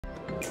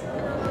Hey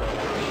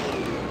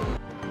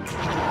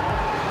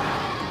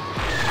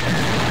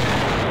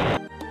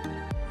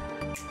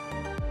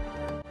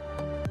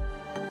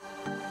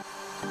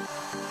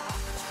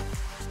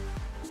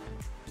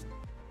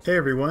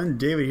everyone,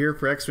 David here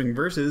for X-Wing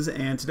Versus,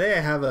 and today I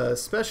have a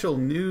special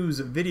news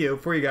video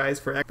for you guys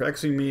for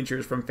X-Wing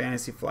miniatures from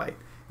Fantasy Flight.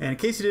 And in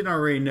case you didn't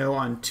already know,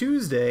 on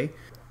Tuesday,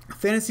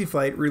 Fantasy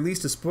Flight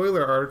released a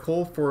spoiler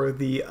article for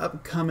the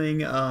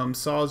upcoming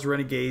Saws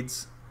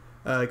Renegades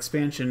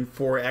expansion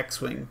for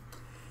X-Wing.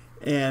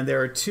 And there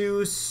are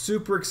two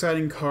super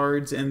exciting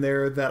cards in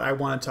there that I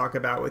want to talk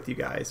about with you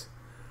guys.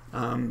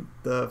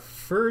 The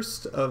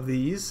first of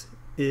these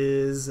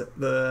is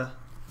the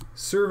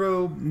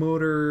servo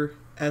motor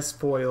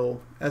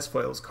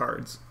S-foils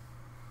cards.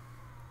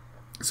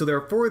 So there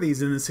are 4 of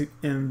these in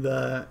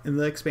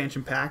the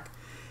expansion pack,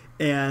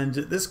 and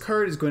this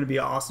card is going to be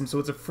awesome. So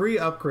it's a free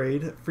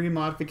upgrade, free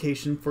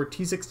modification for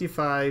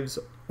T65s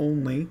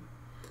only.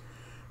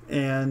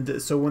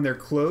 And so when they're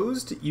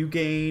closed, you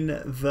gain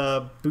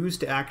the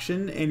boost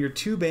action, and your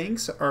 2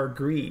 banks are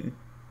green.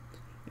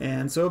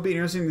 And so it'll be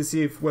interesting to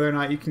see whether or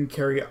not you can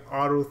carry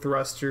auto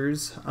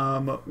thrusters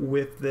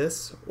with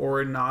this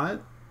or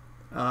not.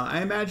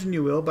 I imagine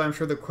you will, but I'm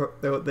sure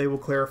they will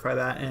clarify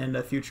that in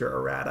a future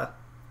errata.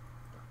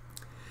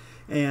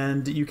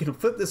 And you can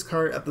flip this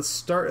card at the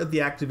start of the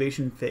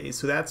activation phase.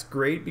 So that's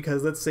great,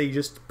 because let's say you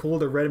just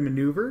pulled a red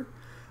maneuver.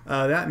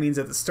 That means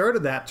at the start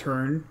of that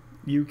turn,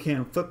 you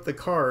can flip the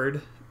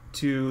card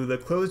to the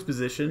closed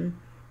position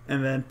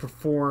and then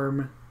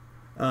perform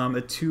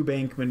a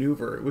 2-bank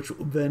maneuver, which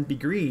will then be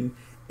green.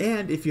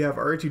 And if you have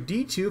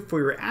R2-D2 for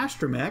your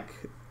astromech,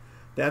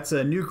 that's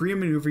a new green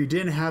maneuver you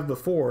didn't have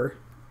before.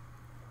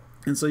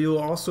 And so you'll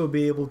also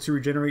be able to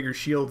regenerate your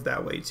shield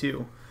that way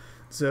too.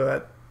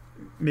 So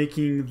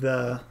making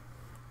the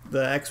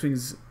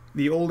X-Wings,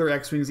 the older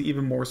X-Wings,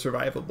 even more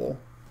survivable.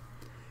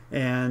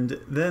 And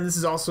then this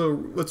is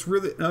also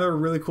another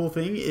really cool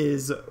thing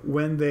is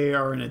when they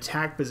are in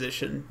attack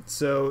position.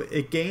 So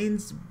it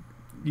gains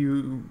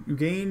you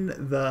gain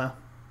the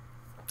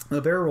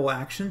variable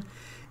action,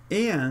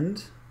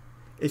 and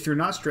if you're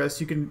not stressed,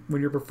 you can, when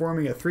you're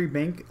performing a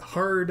 3-bank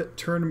hard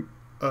turn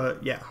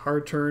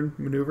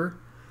maneuver,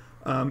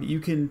 you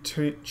can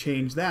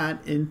change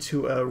that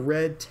into a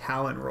red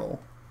talon roll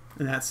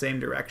in that same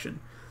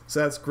direction. So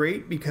that's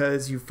great,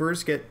 because you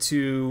first get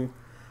to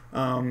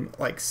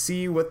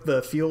see what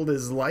the field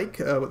is like,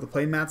 what the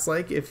playmat's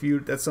like.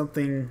 That's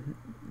something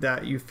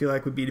that you feel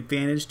like would be an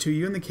advantage to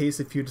you in the case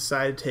if you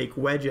decide to take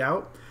Wedge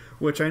out,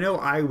 which I know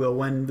I will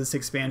when this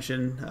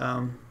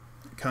expansion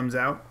comes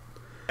out.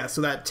 Yeah, so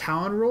that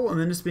talon roll, and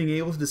then just being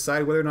able to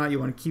decide whether or not you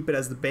want to keep it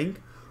as the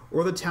bank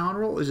or the talon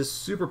roll, is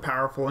just super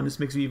powerful, and just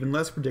makes it even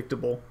less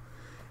predictable.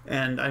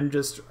 And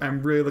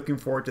I'm really looking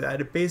forward to that.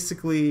 It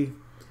basically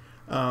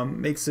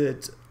makes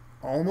it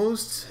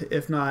almost,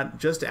 if not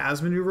just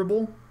as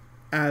maneuverable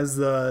as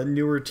the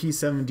newer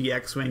T70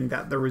 X-Wing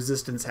that the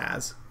Resistance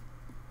has.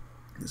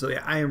 So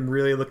yeah, I am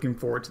really looking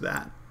forward to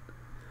that.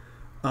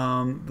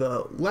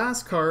 The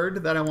last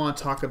card that I want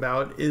to talk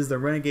about is the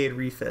Renegade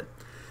Refit.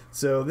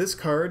 So this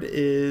card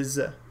is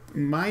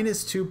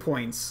 -2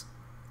 points.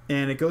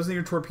 And it goes in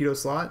your torpedo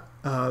slot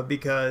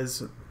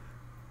because,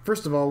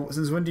 first of all,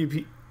 since when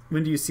do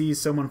you see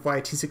someone fly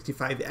a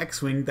T65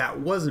 X-Wing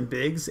that wasn't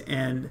Biggs?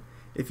 And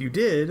if you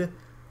did,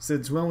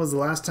 since when was the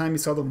last time you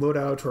saw them load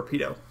out a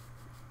torpedo?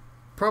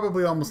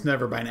 Probably almost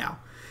never by now.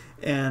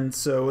 And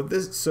so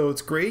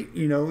it's great.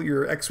 You know,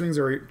 your X-Wings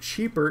are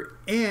cheaper,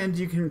 and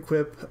you can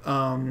equip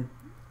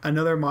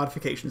another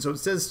modification. So it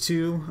says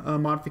 2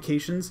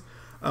 modifications.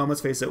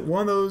 Let's face it,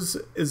 one of those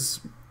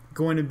is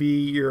going to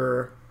be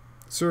your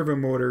servo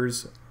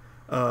motors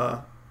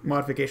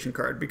modification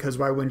card, because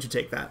why wouldn't you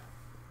take that?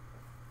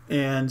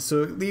 And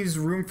so it leaves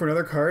room for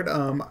another card.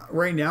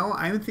 Right now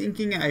I'm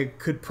thinking I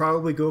could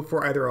probably go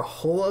for either a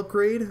hull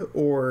upgrade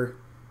or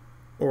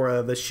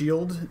the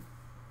shield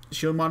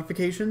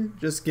modification,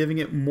 just giving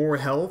it more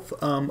health.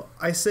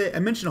 I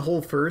mentioned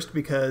hull first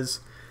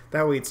because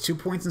that way it's 2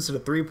 points instead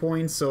of 3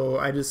 points. So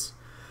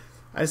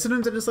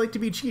sometimes I just like to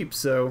be cheap,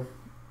 so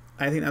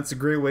I think that's a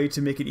great way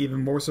to make it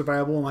even more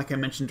survivable. And like I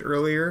mentioned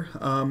earlier,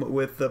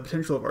 with the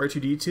potential of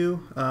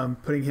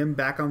R2-D2, putting him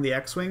back on the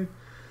X-Wing.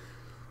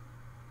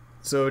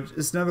 So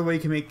it's another way you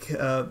can make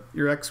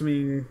your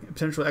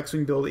potential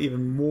X-Wing build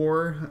even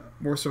more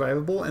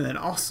survivable. And then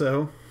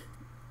also,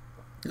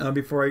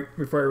 before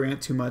I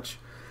rant too much,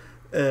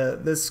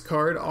 this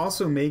card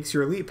also makes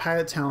your elite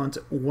pilot talent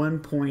 1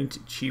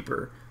 point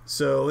cheaper.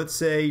 So let's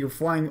say you're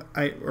flying,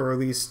 or at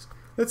least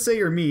let's say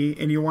you're me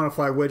and you want to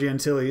fly Wedge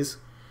Antilles.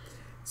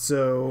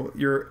 So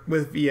you're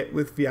with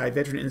VI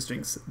Veteran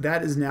Instincts.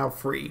 That is now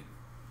free.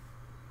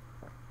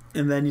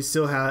 And then you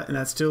still have, and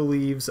that still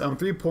leaves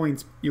 3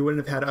 points you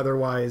wouldn't have had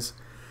otherwise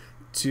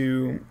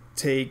to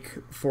take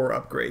for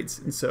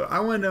upgrades. And so I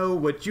want to know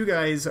what you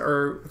guys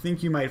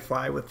think you might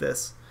fly with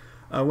this.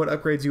 What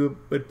upgrades you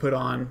would put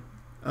on,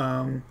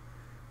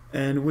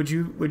 and would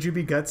you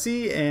be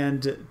gutsy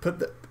and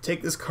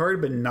take this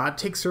card but not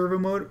take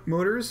servo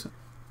motors?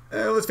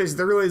 let's face it,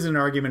 there really isn't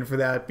an argument for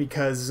that,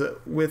 because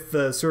with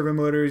the servo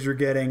motors, you're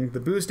getting the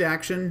boost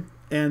action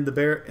and the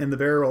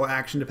barrel roll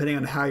action, depending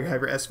on how you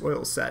have your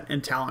S-foils set,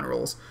 and talon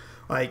rolls.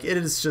 Like, it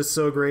is just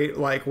so great.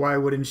 Like, why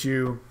wouldn't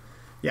you?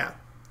 Yeah.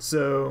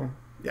 So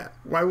yeah,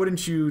 why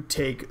wouldn't you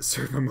take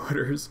servo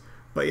motors?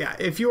 But yeah,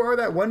 if you are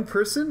that one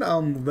person,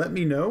 let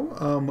me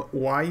know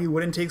why you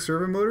wouldn't take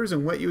servo motors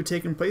and what you would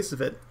take in place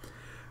of it.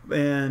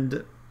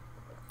 And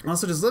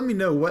also, just let me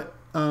know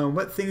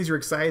what things you're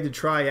excited to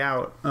try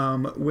out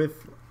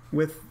with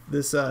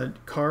this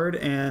card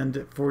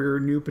and for your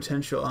new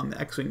potential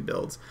X-Wing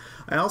builds.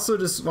 I also,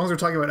 just as long as we're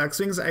talking about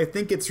X-Wings, I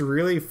think it's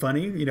really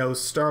funny, you know,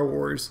 Star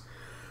Wars.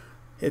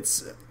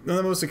 It's one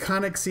of the most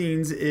iconic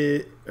scenes,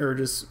 or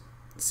just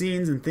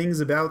scenes and things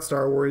about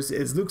Star Wars,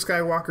 is Luke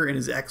Skywalker in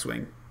his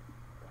X-Wing,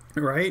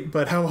 right?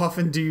 But how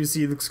often do you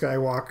see Luke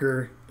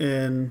Skywalker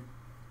in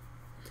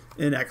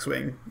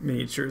X-Wing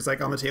miniatures, like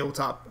on the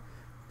tabletop?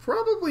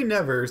 Probably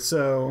never.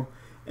 So,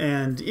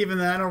 and even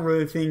then, I don't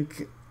really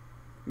think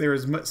there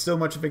is still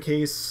much of a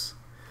case.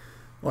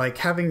 Like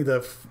having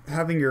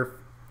your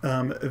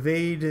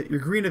your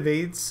green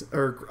evades,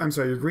 or I'm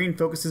sorry, your green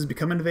focuses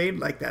become an evade.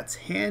 Like, that's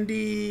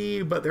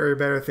handy, but there are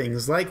better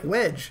things like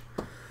Wedge.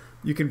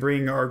 You can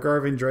bring, or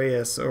Garvin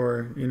Dreas,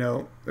 or, you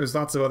know, there's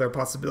lots of other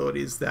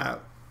possibilities that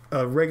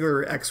a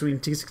regular X-Wing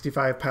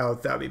T65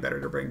 pilot, that would be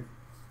better to bring.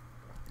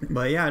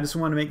 But yeah, I just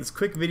want to make this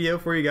quick video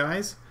for you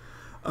guys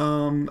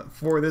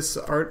for this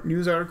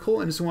news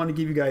article, and just want to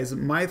give you guys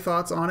my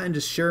thoughts on it and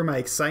just share my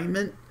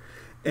excitement,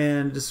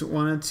 and just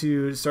wanted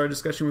to start a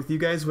discussion with you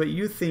guys what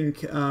you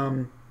think,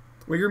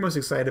 what you're most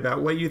excited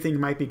about, what you think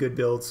might be good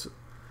builds,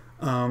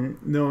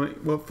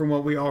 knowing from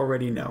what we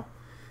already know.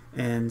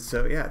 And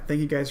so yeah,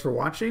 thank you guys for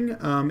watching.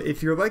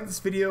 If you like this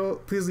video,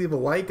 please leave a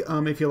like.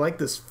 If you like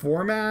this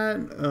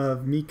format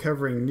of me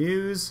covering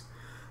news,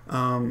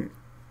 you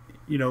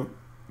know,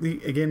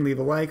 again, leave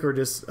a like, or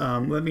just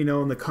let me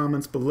know in the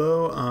comments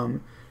below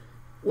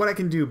what I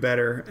can do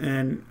better.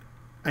 And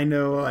I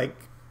know, like,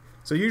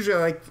 so usually,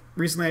 like,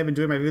 recently I've been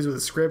doing my videos with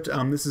a script.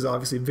 This is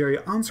obviously very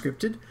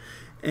unscripted,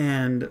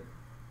 and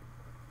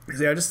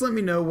so yeah, just let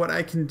me know what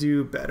I can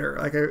do better.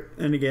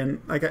 And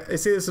again, like I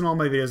say this in all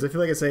my videos, I feel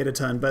like I say it a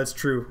ton, but it's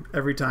true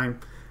every time,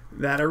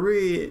 that I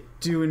really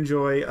do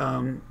enjoy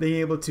being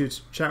able to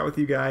chat with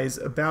you guys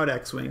about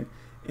X-Wing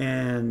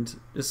and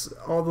just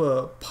all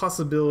the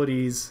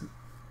possibilities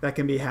that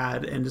can be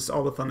had, and just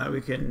all the fun that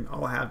we can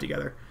all have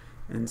together.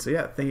 And so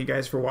yeah, thank you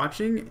guys for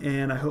watching,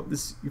 and I hope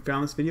you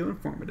found this video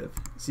informative.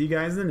 See you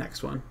guys in the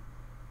next one.